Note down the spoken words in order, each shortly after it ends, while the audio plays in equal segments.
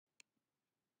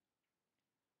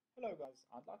Hello guys,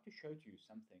 I'd like to show to you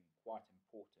something quite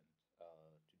important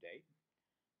today,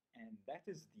 and that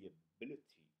is the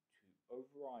ability to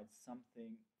override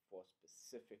something for a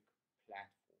specific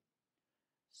platform.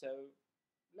 So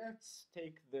let's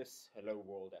take this Hello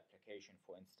World application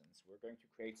for instance. We're going to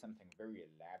create something very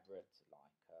elaborate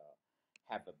like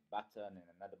have a button and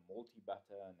another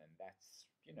multi-button, and that's,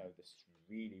 this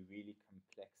really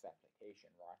complex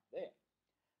application right there.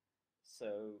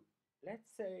 So let's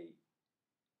say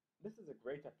this is a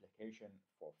great application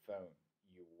for a phone.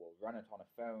 You will run it on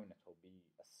a phone, it will be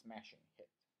a smashing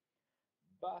hit.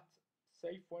 But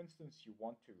say for instance you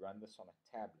want to run this on a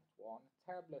tablet. Well, on a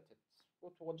tablet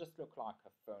it will just look like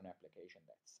a phone application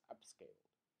that's upscaled.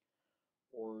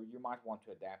 Or you might want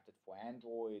to adapt it for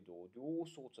Android or do all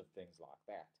sorts of things like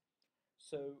that.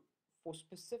 So for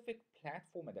specific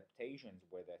platform adaptations,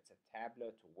 whether it's a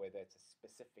tablet or whether it's a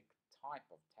specific type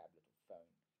of tablet or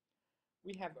phone,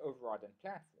 we have override and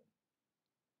platform.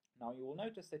 Now you will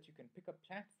notice that you can pick a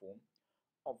platform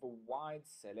of a wide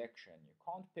selection. You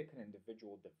can't pick an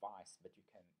individual device, but you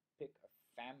can pick a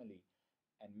family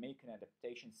and make an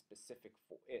adaptation specific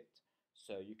for it.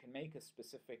 So you can make a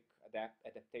specific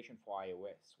adaptation for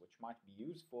iOS, which might be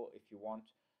useful if you want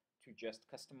to just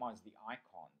customize the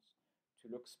icons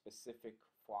to look specific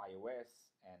for iOS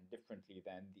and differently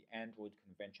than the Android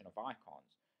convention of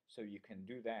icons. So you can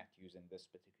do that using this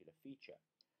particular feature.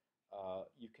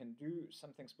 You can do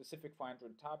something specific for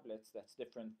Android tablets that's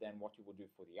different than what you would do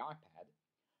for the iPad,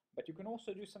 but you can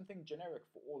also do something generic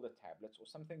for all the tablets or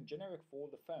something generic for all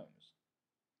the phones.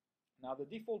 Now the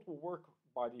default will work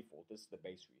by default. This is the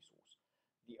base resource.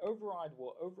 The override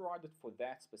will override it for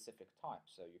that specific type.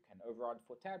 So you can override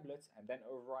for tablets and then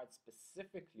override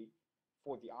specifically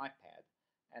for the iPad,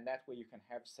 and that way you can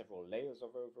have several layers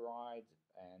of override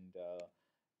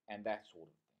and that sort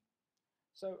of thing.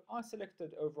 So I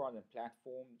selected override and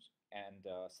platforms and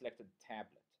selected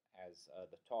tablet as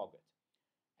the target.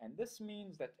 And this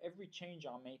means that every change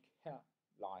I make here,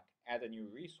 like add a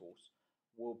new resource,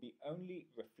 will be only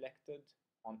reflected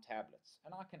on tablets.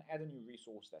 And I can add a new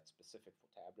resource that's specific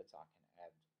for tablets. I can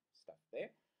add stuff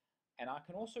there. And I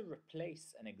can also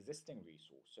replace an existing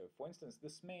resource. So for instance,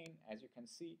 this main, as you can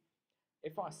see,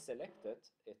 if I select it,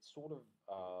 it sort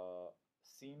of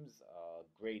seems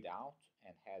grayed out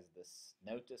and has this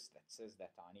notice that says that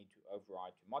I need to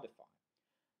override to modify.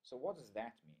 So what does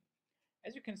that mean?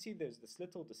 As you can see, there's this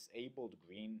little disabled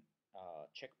green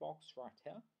checkbox right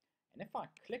here, and if I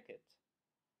click it,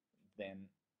 then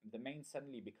the main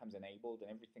suddenly becomes enabled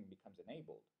and everything becomes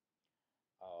enabled.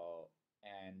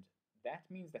 And that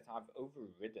means that I've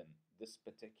overridden this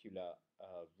particular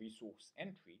resource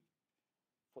entry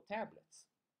for tablets.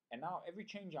 And now every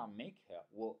change I make here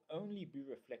will only be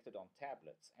reflected on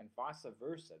tablets, and vice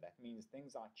versa. That means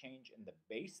things I change in the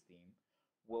base theme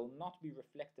will not be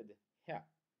reflected here.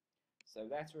 So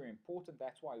that's very important.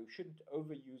 That's why you shouldn't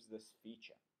overuse this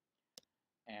feature.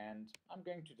 And I'm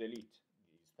going to delete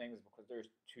these things because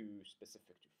they're too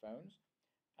specific to phones.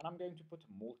 And I'm going to put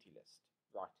a multi-list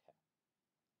right here.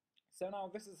 So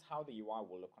now this is how the UI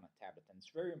will look on a tablet, and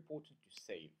it's very important to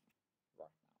save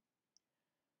right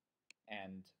now.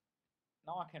 And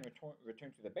now I can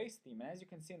return to the base theme, and as you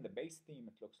can see in the base theme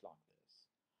it looks like this.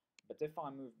 But if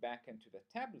I move back into the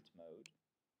tablet mode,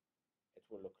 it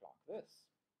will look like this.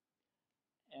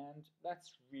 And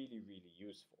that's really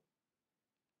useful.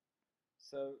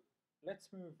 So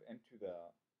let's move into the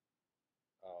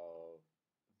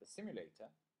simulator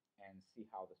and see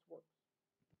how this works.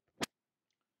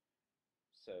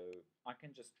 So I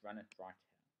can just run it right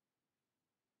here.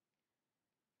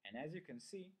 And as you can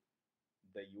see,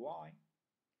 the UI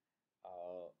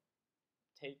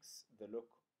takes the look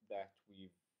that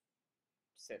we've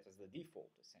set as the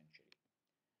default essentially.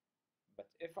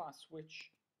 But if I switch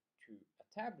to a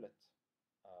tablet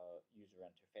user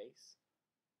interface,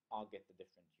 I'll get the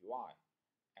different UI.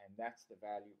 And that's the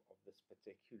value of this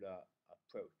particular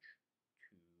approach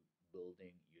to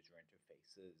building user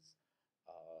interfaces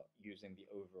using the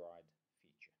override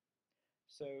feature.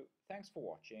 So thanks for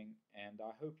watching, and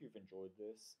I hope you've enjoyed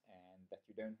this and that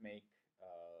you don't make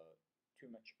too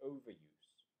much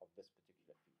overuse of this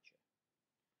particular feature.